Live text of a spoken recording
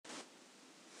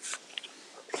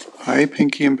Hi,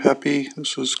 Pinky and Peppy.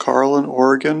 This is Carl in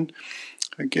Oregon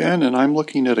again, and I'm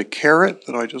looking at a carrot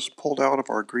that I just pulled out of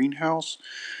our greenhouse.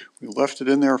 We left it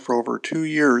in there for over 2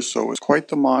 years, so it's quite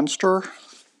the monster.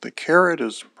 The carrot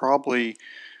is probably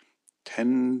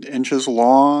 10 inches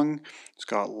long. It's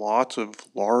got lots of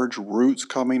large roots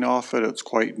coming off it. It's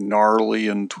quite gnarly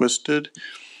and twisted.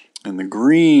 And the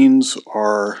greens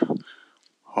are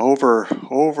over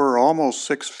almost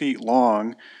 6 feet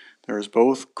long. There's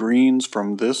both greens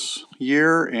from this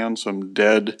year and some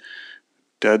dead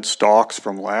stalks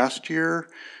from last year.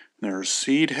 There's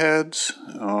seed heads.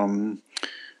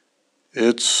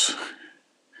 It's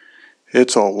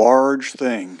a large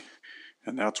thing,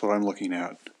 and that's what I'm looking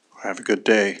at. Have a good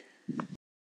day.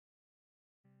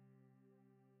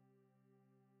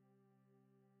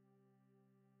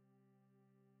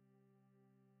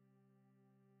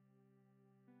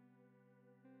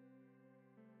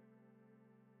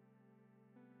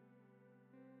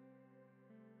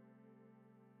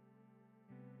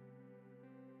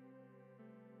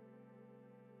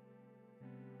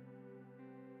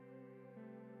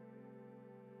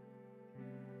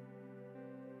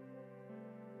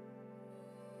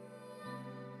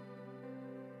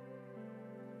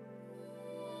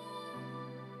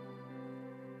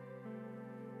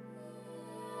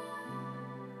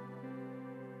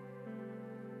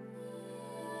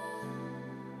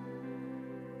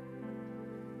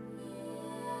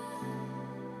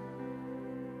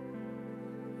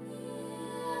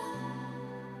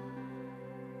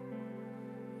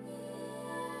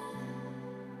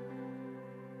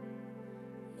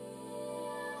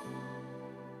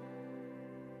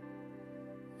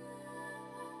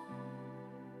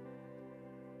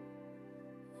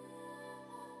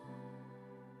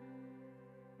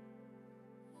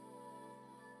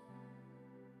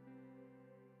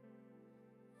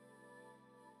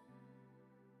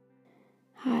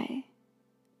 Hi,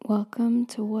 welcome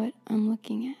to What I'm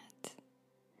Looking At,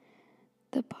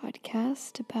 the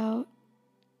podcast about,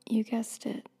 you guessed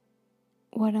it,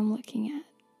 what I'm looking at.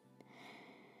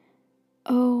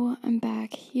 Oh, I'm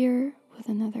back here with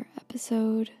another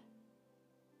episode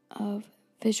of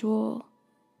visual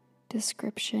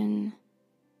description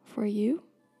for you,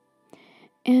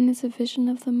 and it's a vision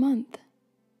of the month.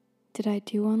 Did I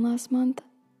do one last month?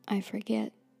 I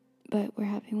forget, but we're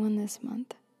having one this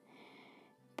month.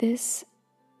 This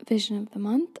vision of the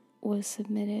month was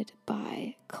submitted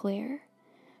by Claire.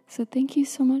 So thank you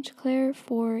so much, Claire,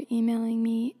 for emailing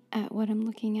me at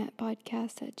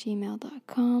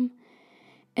whatimlookingatpodcast@gmail.com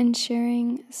and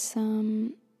sharing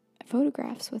some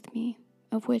photographs with me,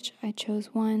 of which I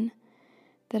chose one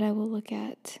that I will look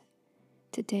at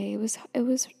today. It was a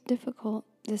difficult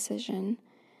decision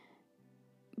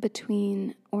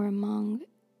between or among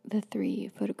the 3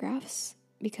 photographs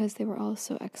because they were all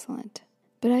so excellent.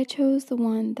 But I chose the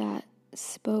one that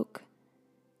spoke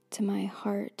to my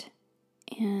heart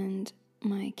and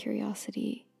my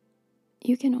curiosity.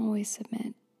 You can always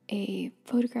submit a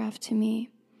photograph to me.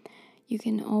 You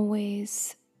can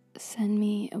always send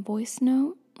me a voice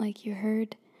note like you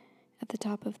heard at the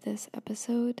top of this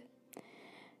episode.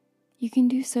 You can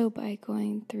do so by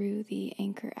going through the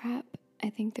Anchor app. I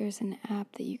think there's an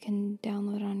app that you can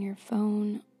download on your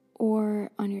phone or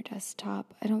on your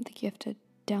desktop. I don't think you have to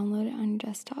download it on your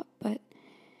desktop, but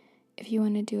if you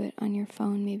want to do it on your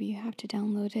phone, maybe you have to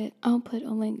download it. I'll put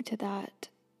a link to that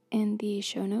in the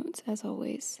show notes, as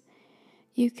always.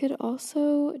 You could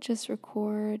also just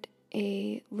record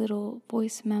a little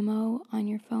voice memo on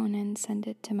your phone and send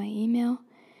it to my email.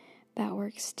 That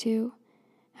works too.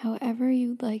 However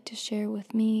you'd like to share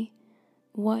with me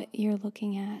what you're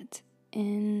looking at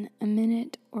in a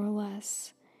minute or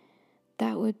less,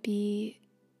 that would be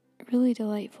really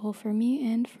delightful for me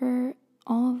and for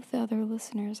all of the other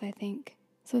listeners, I think.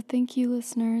 So thank you,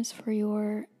 listeners, for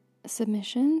your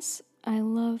submissions. I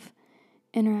love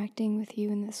interacting with you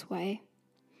in this way.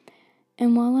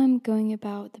 And while I'm going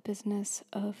about the business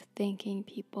of thanking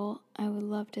people, I would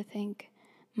love to thank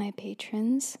my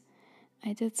patrons.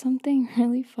 I did something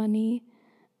really funny.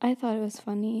 I thought it was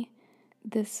funny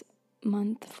this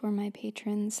month for my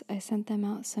patrons. I sent them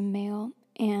out some mail,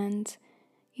 and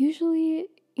usually,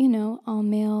 I'll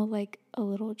mail like a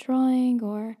little drawing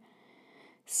or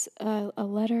a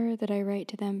letter that I write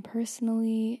to them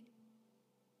personally.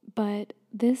 But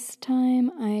this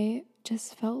time I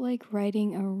just felt like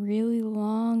writing a really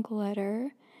long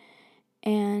letter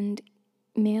and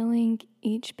mailing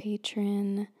each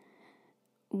patron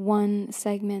one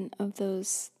segment of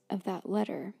that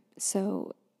letter.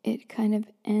 So it kind of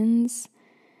ends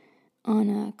on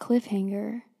a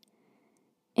cliffhanger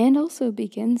and also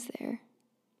begins there.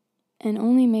 and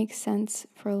only makes sense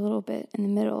for a little bit in the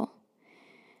middle.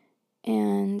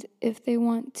 And if they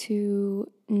want to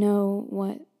know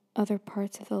what other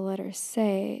parts of the letter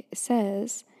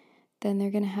says, then they're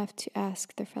going to have to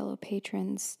ask their fellow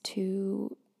patrons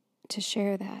to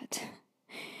share that.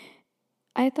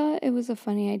 I thought it was a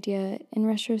funny idea. In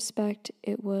retrospect,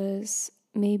 it was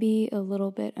maybe a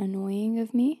little bit annoying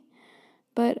of me,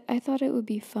 but I thought it would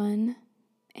be fun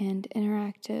and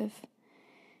interactive.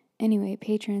 Anyway,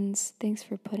 patrons, thanks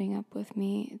for putting up with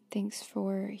me. Thanks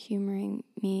for humoring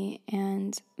me.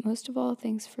 And most of all,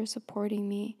 thanks for supporting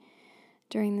me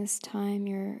during this time.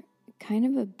 You're kind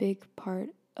of a big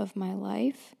part of my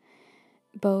life,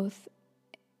 both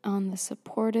on the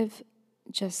supportive,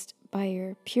 just by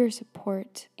your pure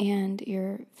support, and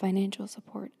your financial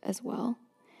support as well.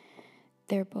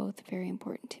 They're both very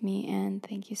important to me, and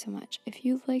thank you so much. If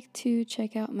you'd like to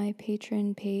check out my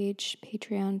Patreon page,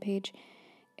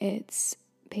 it's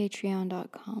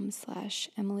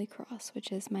patreon.com/Emily Cross,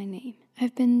 which is my name.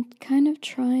 I've been kind of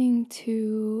trying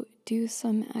to do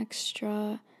some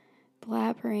extra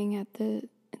blabbering at the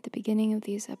beginning of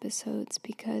these episodes,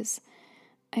 because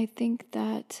I think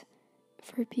that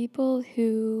for people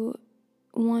who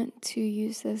want to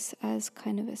use this as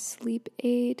kind of a sleep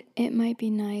aid, it might be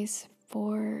nice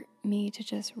for me to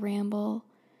just ramble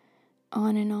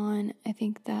on and on. I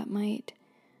think that might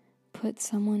put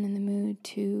someone in the mood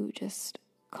to just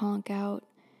conk out,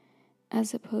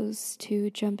 as opposed to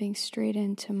jumping straight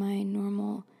into my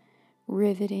normal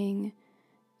riveting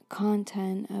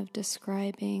content of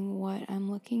describing what I'm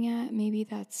looking at. Maybe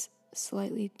that's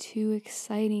slightly too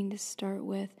exciting to start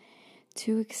with,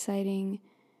 too exciting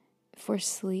for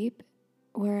sleep.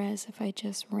 Whereas if I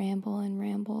just ramble in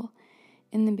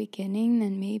the beginning,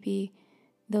 then maybe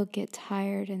they'll get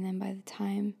tired, and then by the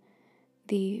time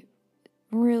the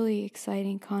really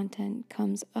exciting content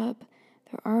comes up,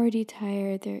 they're already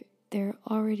tired, they're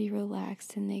already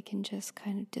relaxed, and they can just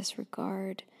kind of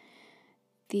disregard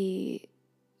the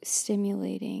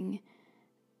stimulating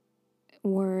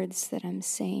words that I'm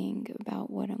saying about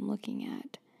what I'm looking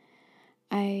at.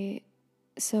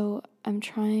 So I'm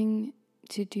trying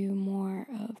to do more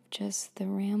of just the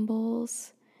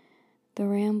rambling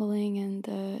and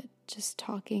the just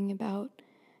talking about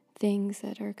things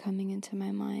that are coming into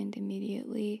my mind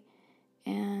immediately.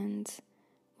 And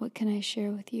what can I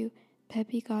share with you?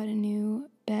 Peppy got a new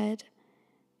bed.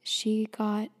 She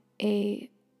got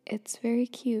it's very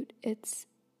cute. It's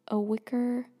a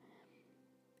wicker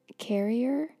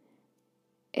carrier.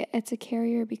 It's a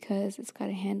carrier because it's got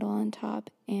a handle on top,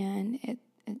 and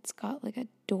it's got like a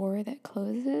door that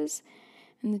closes.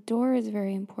 And the door is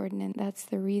very important, and that's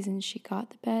the reason she got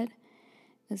the bed,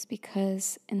 is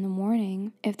because in the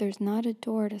morning, if there's not a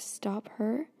door to stop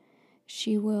her,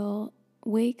 she will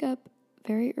wake up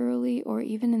very early or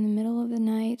even in the middle of the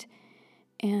night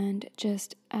and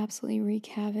just absolutely wreak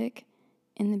havoc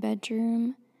in the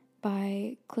bedroom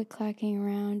by click-clacking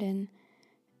around and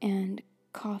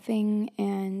coughing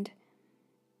and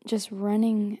just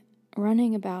running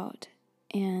about,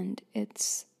 and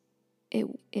it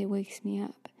wakes me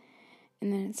up,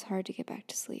 and then it's hard to get back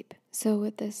to sleep. So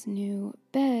with this new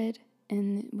bed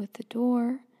and with the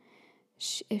door,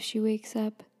 if she wakes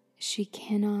up, she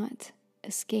cannot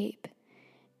escape,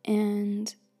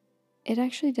 and it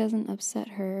actually doesn't upset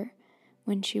her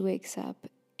when she wakes up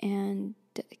and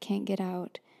can't get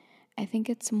out. I think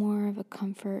it's more of a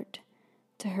comfort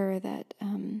to her that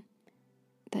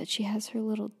she has her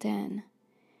little den.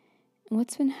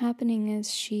 What's been happening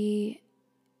is she's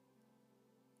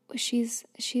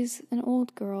an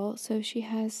old girl, so she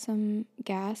has some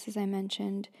gas, as I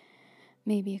mentioned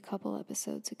maybe a couple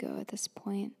episodes ago at this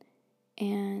point.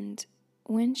 And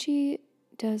when she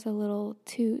does a little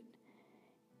toot,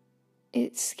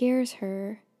 it scares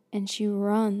her and she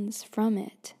runs from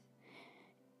it.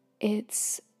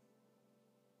 It's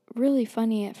really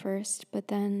funny at first, but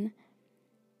then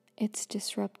it's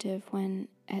disruptive when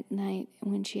at night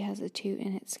when she has a toot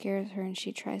and it scares her and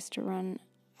she tries to run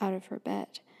out of her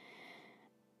bed.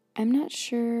 I'm not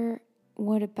sure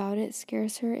what about it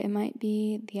scares her. It might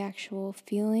be the actual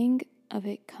feeling of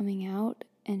it coming out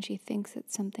and she thinks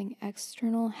it's something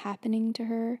external happening to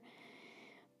her,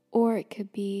 or it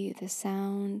could be the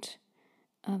sound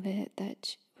of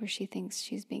it where she thinks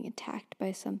she's being attacked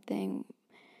by something,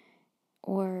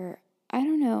 or I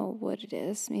don't know what it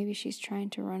is. Maybe she's trying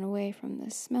to run away from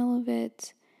the smell of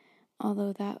it,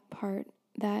 although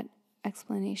that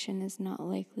explanation is not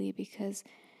likely because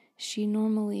she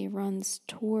normally runs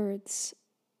towards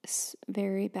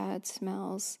very bad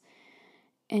smells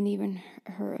and even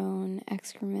her own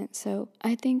excrement. So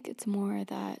I think it's more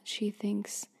that she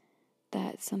thinks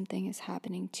that something is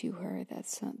happening to her, that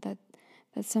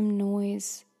some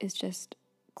noise is just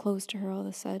close to her all of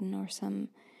a sudden, or some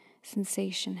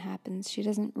sensation happens. She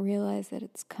doesn't realize that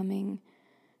it's coming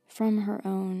from her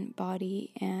own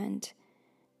body and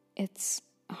it's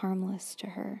harmless to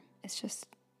her. It's just,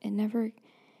 it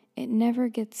never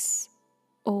gets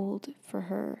old for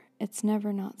her. It's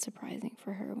never not surprising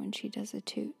for her when she does a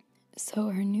toot. So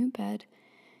her new bed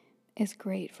is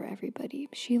great for everybody.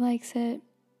 She likes it.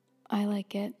 I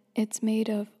like it. It's made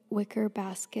of wicker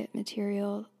basket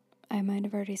material. I might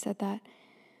have already said that.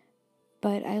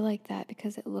 But I like that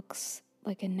because it looks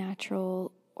like a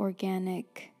natural,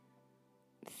 organic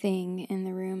thing in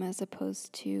the room as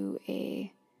opposed to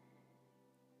a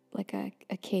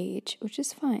cage, which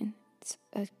is fine.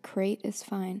 A crate is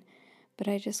fine. But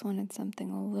I just wanted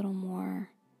something a little more,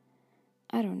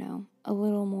 I don't know, a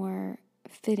little more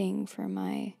fitting for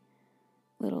my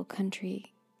little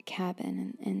country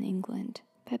cabin in England.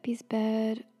 Peppy's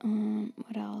bed,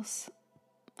 what else?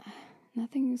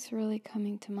 Nothing's really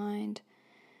coming to mind.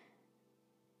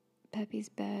 Peppy's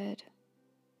bed.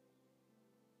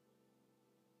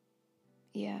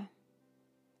 Yeah.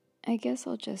 I guess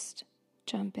I'll just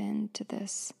jump into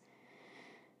this,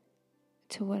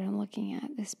 to what I'm looking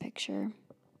at, this picture.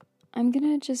 I'm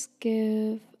gonna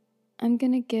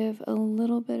give a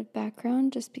little bit of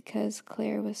background just because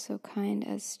Claire was so kind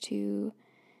as to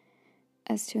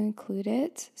include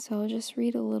it. So I'll just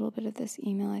read a little bit of this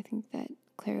email. I think that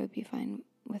Claire would be fine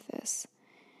with this.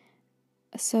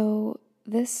 So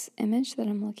this image that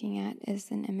I'm looking at is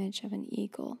an image of an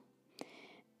eagle.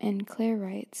 And Claire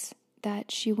writes that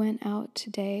she went out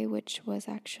today, which was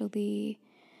actually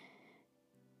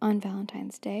on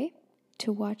Valentine's Day,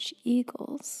 to watch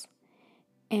eagles.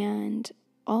 And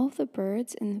all of the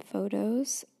birds in the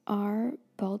photos are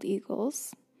bald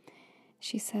eagles.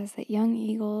 She says that young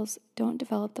eagles don't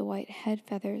develop the white head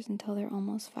feathers until they're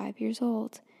almost 5 years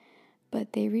old,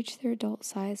 but they reach their adult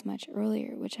size much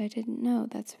earlier, which I didn't know.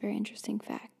 That's a very interesting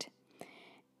fact.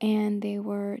 And they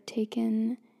were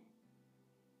taken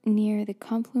near the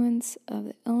confluence of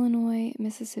the Illinois,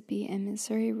 Mississippi, and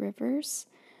Missouri rivers,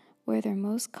 where they're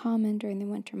most common during the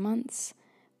winter months,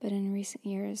 but in recent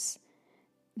years,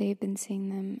 they've been seeing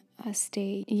them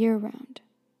stay year-round.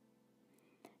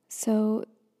 So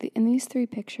in these three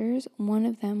pictures, one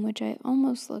of them, which I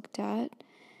almost looked at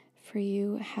for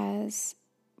you, has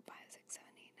 5, 6, 7,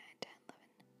 8, 9, 10, 11,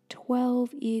 12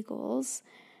 eagles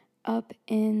up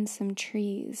in some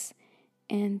trees.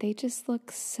 And they just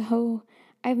look so...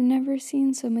 I've never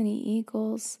seen so many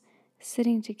eagles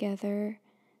sitting together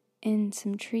in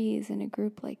some trees in a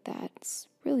group like that. It's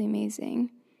really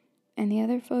amazing. And the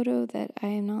other photo that I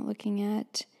am not looking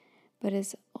at, but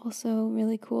is also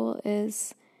really cool,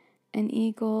 is an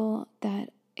eagle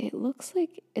that it looks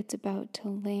like it's about to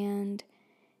land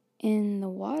in the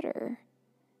water.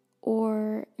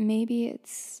 Or maybe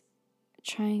it's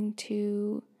trying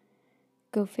to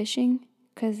go fishing,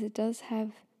 because it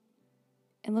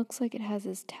looks like it has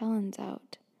its talons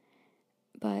out.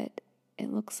 But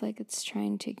it looks like it's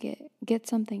trying to get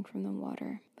something from the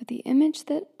water. But the image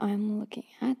that I'm looking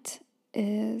at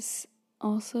is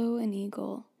also an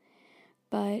eagle,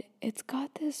 but it's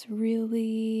got this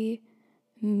really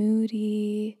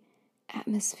moody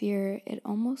atmosphere. It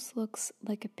almost looks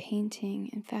like a painting.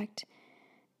 In fact,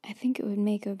 I think it would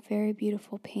make a very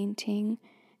beautiful painting,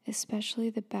 especially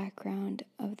the background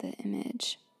of the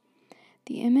image.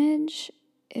 The image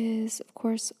is, of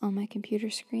course, on my computer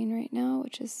screen right now,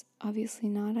 which is obviously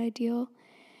not ideal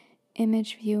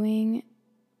image viewing,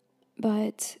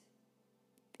 but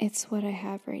it's what I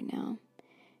have right now.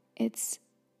 It's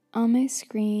on my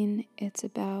screen. It's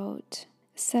about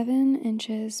 7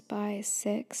 inches by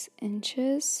 6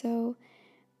 inches, so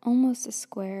almost a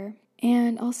square.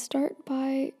 And I'll start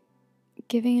by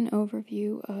giving an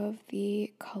overview of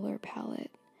the color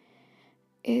palette.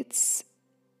 It's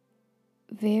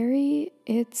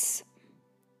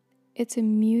a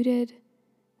muted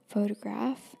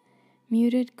photograph,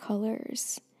 muted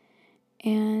colors,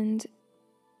 and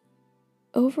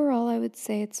overall I would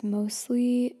say it's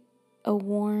mostly a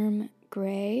warm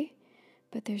gray,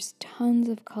 but there's tons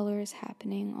of colors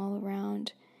happening all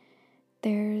around.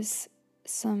 There's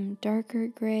some darker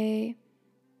gray,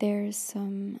 there's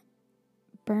some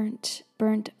burnt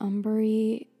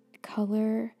umbery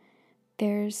color,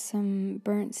 there's some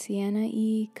burnt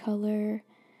sienna-y color,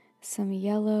 some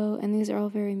yellow, and these are all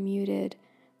very muted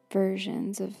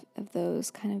versions of those,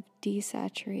 kind of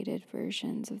desaturated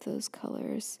versions of those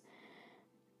colors.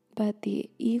 But the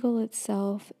eagle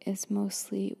itself is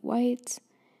mostly white,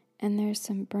 and there's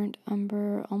some burnt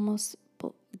umber, almost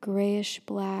grayish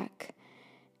black,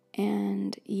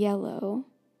 and yellow.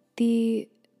 The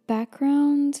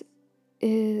background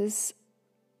is,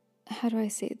 how do I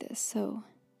say this? So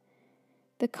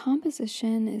the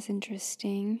composition is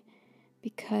interesting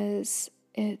because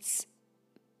it's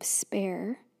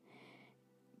spare.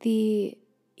 The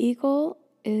eagle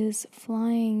is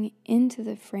flying into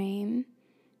the frame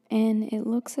and it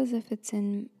looks as if it's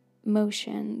in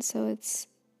motion, so it's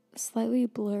slightly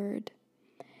blurred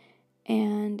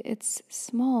and it's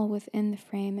small within the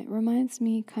frame. It reminds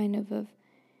me kind of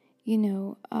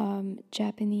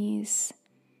Japanese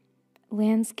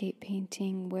landscape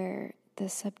painting where the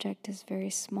subject is very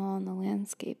small and the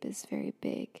landscape is very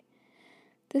big.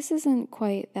 This isn't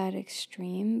quite that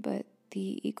extreme, but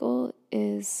the eagle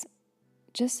is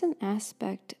just an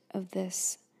aspect of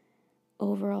this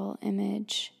overall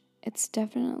image. It's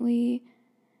definitely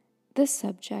the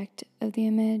subject of the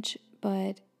image,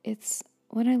 but it's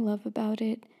what I love about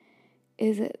it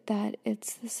is that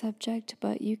it's the subject,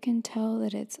 but you can tell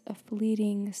that it's a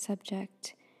fleeting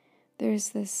subject. There's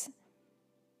this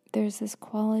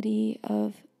quality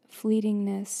of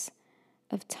fleetingness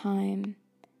of time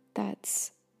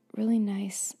that's really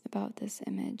nice about this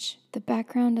image. The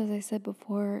background, as I said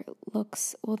before,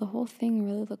 the whole thing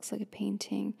really looks like a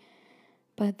painting,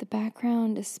 but the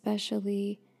background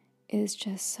especially is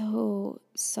just so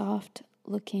soft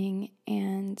looking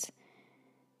and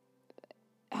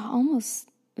almost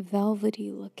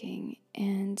velvety looking,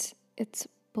 and it's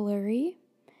blurry,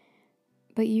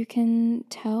 but you can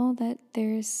tell that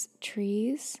there's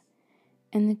trees,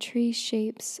 and the tree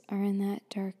shapes are in that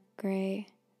dark gray.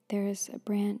 There's a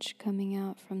branch coming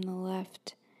out from the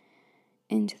left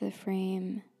into the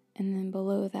frame, and then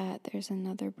below that there's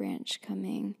another branch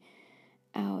coming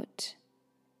out.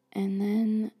 And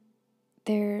then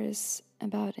there's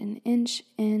about an inch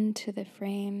into the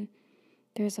frame,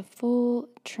 there's a full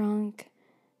trunk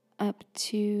up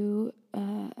to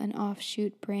an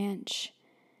offshoot branch,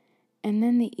 and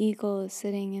then the eagle is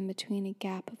sitting in between a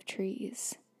gap of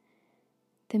trees.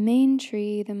 The main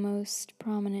tree, the most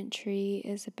prominent tree,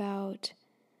 is about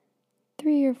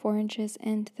 3 or 4 inches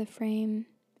into the frame,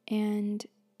 and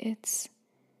it's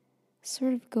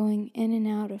sort of going in and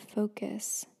out of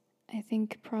focus. I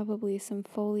think probably some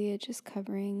foliage is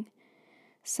covering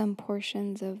some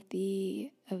portions of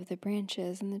the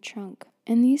branches and the trunk.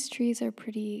 And these trees are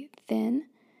pretty thin.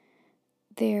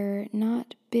 They're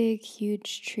not big,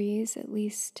 huge trees, at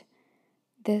least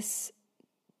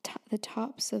the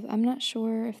tops of, I'm not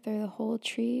sure if they're the whole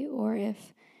tree or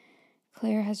if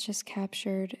Claire has just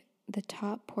captured the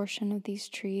top portion of these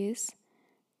trees.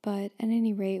 But at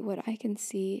any rate, what I can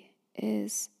see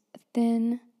is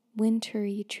thin,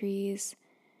 wintry trees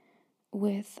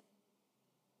with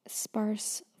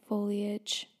sparse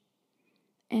foliage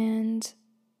and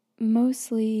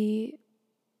mostly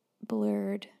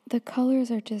blurred. The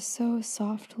colors are just so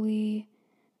softly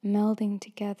melding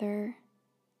together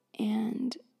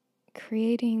and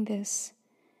creating this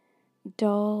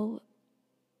dull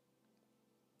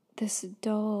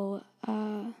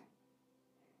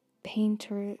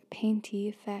painty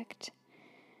effect.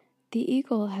 The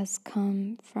eagle has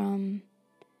come from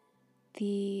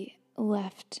the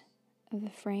left of the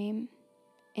frame,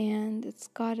 and it's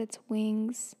got its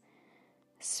wings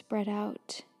spread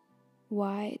out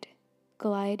wide,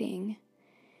 gliding.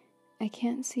 I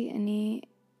can't see any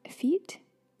feet,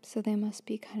 so they must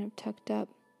be kind of tucked up.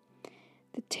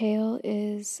 The tail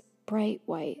is bright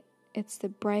white. It's the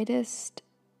brightest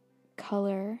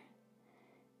color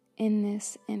in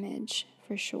this image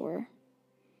for sure.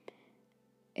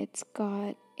 It's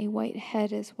got a white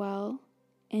head as well,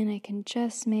 and I can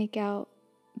just make out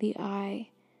the eye,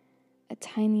 a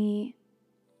tiny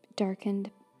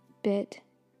darkened bit.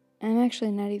 I'm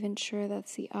actually not even sure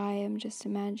that's the eye, I'm just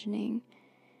imagining.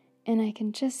 And I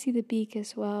can just see the beak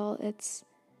as well. It's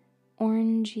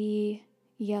orangey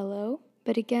yellow,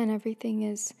 but again, everything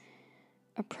is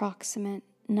approximate.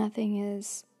 Nothing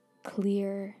is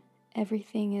clear.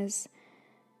 Everything is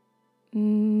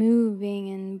moving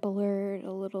and blurred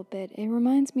a little bit. It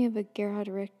reminds me of a Gerhard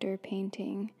Richter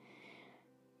painting.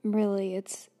 Really,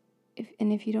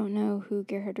 if you don't know who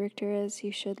Gerhard Richter is,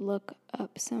 you should look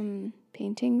up some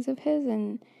paintings of his,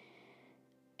 and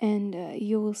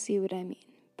you will see what I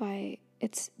mean.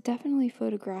 It's definitely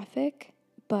photographic,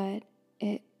 but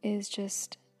it is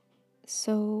just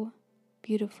so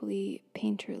beautifully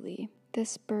painterly.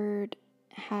 This bird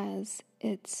has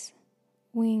its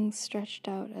wings stretched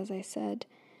out, as I said.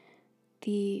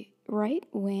 The right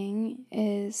wing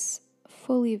is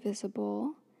fully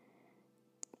visible.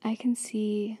 I can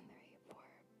see 3,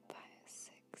 4, 5,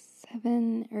 6,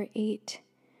 7 or 8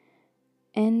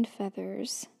 end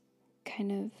feathers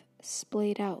kind of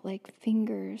splayed out like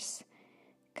fingers,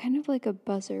 kind of like a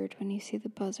buzzard when you see the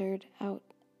buzzard out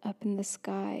up in the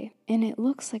sky. And it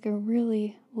looks like a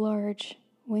really large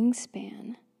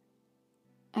wingspan.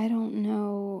 I don't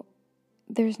know,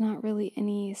 there's not really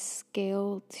any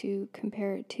scale to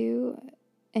compare it to,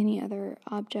 any other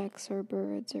objects or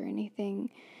birds or anything.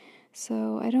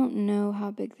 So I don't know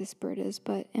how big this bird is,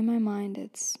 but in my mind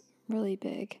it's really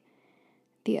big.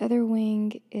 The other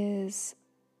wing is,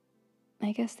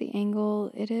 I guess the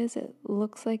angle it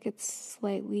looks like it's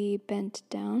slightly bent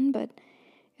down, but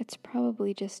it's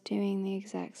probably just doing the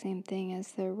exact same thing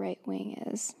as the right wing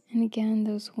is. And again,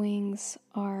 those wings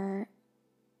are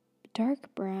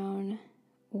dark brown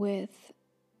with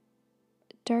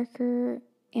darker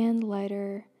and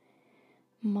lighter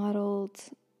mottled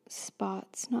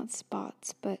spots, not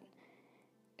spots, but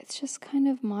it's just kind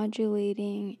of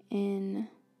modulating in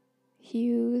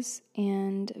hues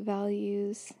and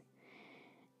values,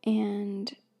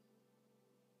 and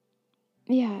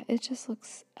yeah, it just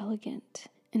looks elegant.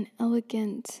 An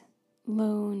elegant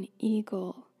lone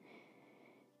eagle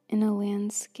in a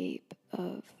landscape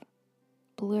of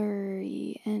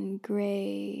blurry and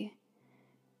gray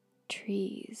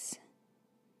trees.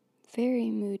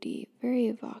 Very moody, very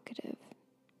evocative.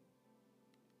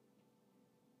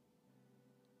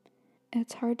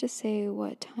 It's hard to say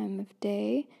what time of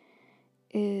day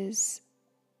is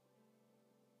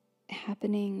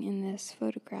happening in this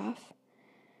photograph.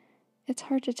 It's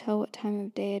hard to tell what time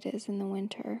of day it is in the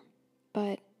winter,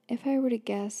 but if I were to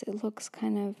guess, it looks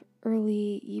kind of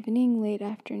early evening, late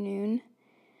afternoon.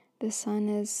 The sun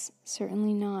is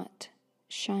certainly not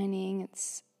shining.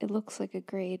 It looks like a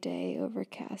gray day,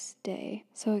 overcast day.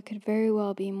 So it could very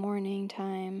well be morning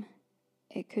time.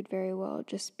 It could very well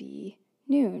just be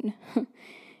noon.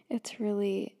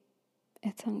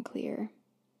 It's unclear.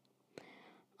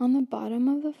 On the bottom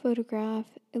of the photograph,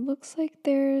 it looks like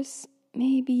there's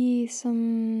maybe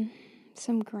some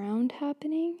ground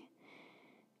happening.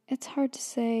 It's hard to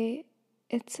say.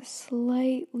 It's a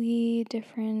slightly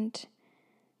different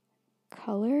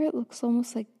color. It looks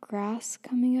almost like grass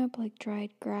coming up, like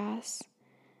dried grass.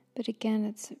 But again,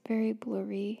 it's very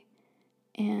blurry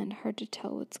and hard to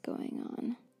tell what's going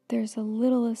on. There's a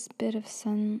littlest bit of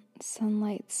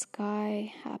sunlight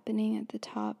sky happening at the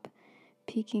top,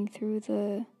 peeking through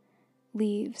the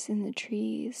leaves in the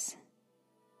trees.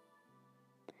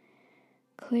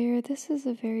 Claire, this is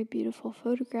a very beautiful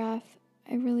photograph.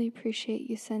 I really appreciate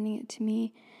you sending it to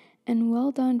me, and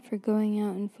well done for going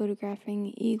out and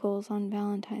photographing eagles on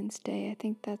Valentine's Day. I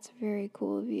think that's very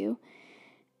cool of you,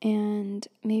 and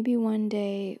maybe one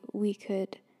day we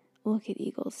could look at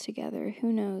eagles together.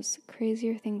 Who knows?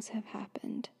 Crazier things have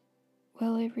happened.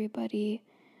 Well, everybody,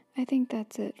 I think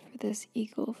that's it for this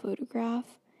eagle photograph.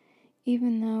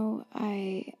 Even though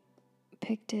I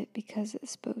picked it because it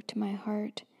spoke to my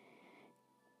heart,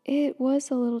 it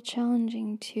was a little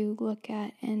challenging to look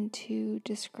at and to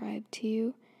describe to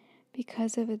you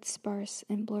because of its sparse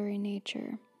and blurry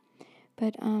nature.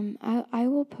 But I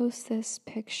will post this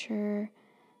picture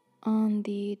on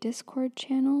the Discord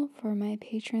channel for my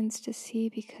patrons to see,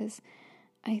 because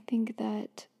I think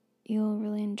that you'll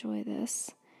really enjoy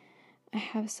this. I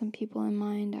have some people in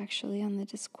mind actually on the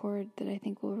Discord that I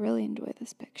think will really enjoy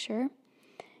this picture.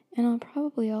 And I'll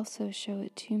probably also show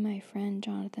it to my friend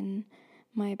Jonathan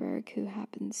Myberg, who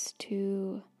happens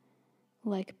to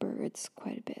like birds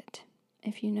quite a bit.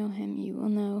 If you know him, you will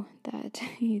know that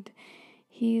he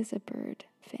is a bird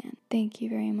fan. Thank you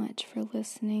very much for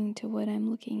listening to what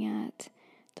I'm looking at.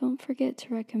 Don't forget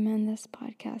to recommend this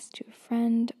podcast to a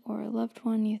friend or a loved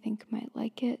one you think might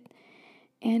like it.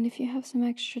 And if you have some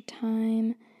extra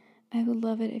time, I would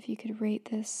love it if you could rate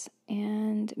this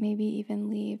and maybe even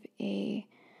leave a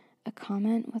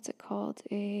comment. What's it called?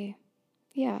 A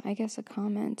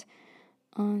comment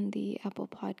on the Apple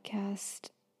Podcast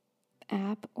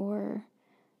app or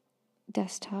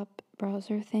desktop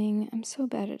browser thing. I'm so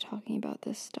bad at talking about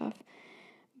this stuff.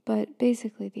 But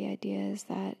basically the idea is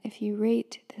that if you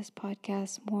rate this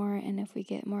podcast more and if we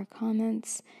get more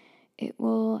comments, it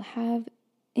will have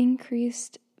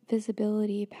increased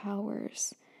visibility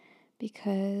powers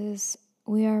because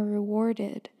we are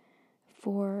rewarded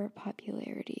for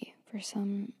popularity for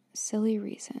some silly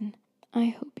reason. I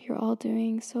hope you're all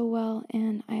doing so well,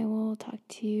 and I will talk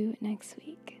to you next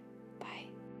week.